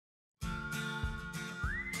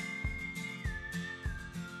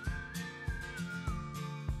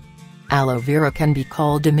Aloe vera can be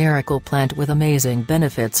called a miracle plant with amazing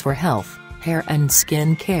benefits for health, hair and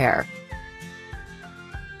skin care.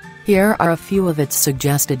 Here are a few of its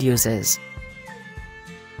suggested uses.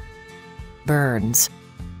 Burns.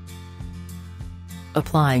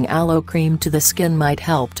 Applying aloe cream to the skin might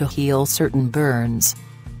help to heal certain burns.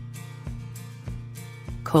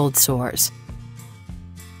 Cold sores.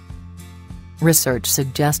 Research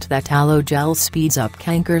suggests that aloe gel speeds up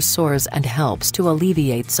canker sores and helps to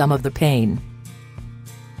alleviate some of the pain.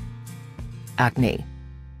 Acne.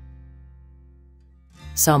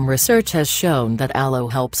 Some research has shown that aloe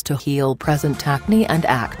helps to heal present acne and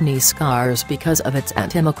acne scars because of its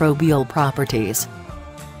antimicrobial properties.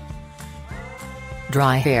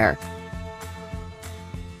 Dry hair.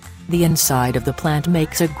 The inside of the plant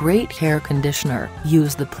makes a great hair conditioner.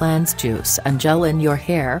 Use the plant's juice and gel in your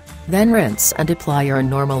hair, then rinse and apply your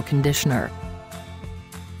normal conditioner.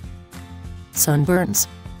 Sunburns.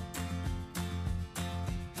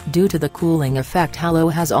 Due to the cooling effect aloe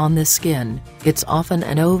has on the skin, it's often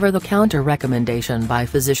an over-the-counter recommendation by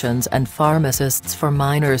physicians and pharmacists for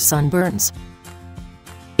minor sunburns.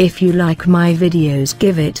 If you like my videos,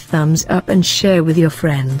 give it thumbs up and share with your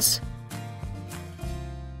friends.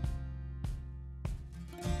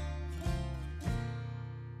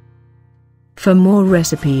 For more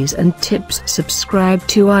recipes and tips, subscribe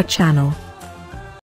to our channel.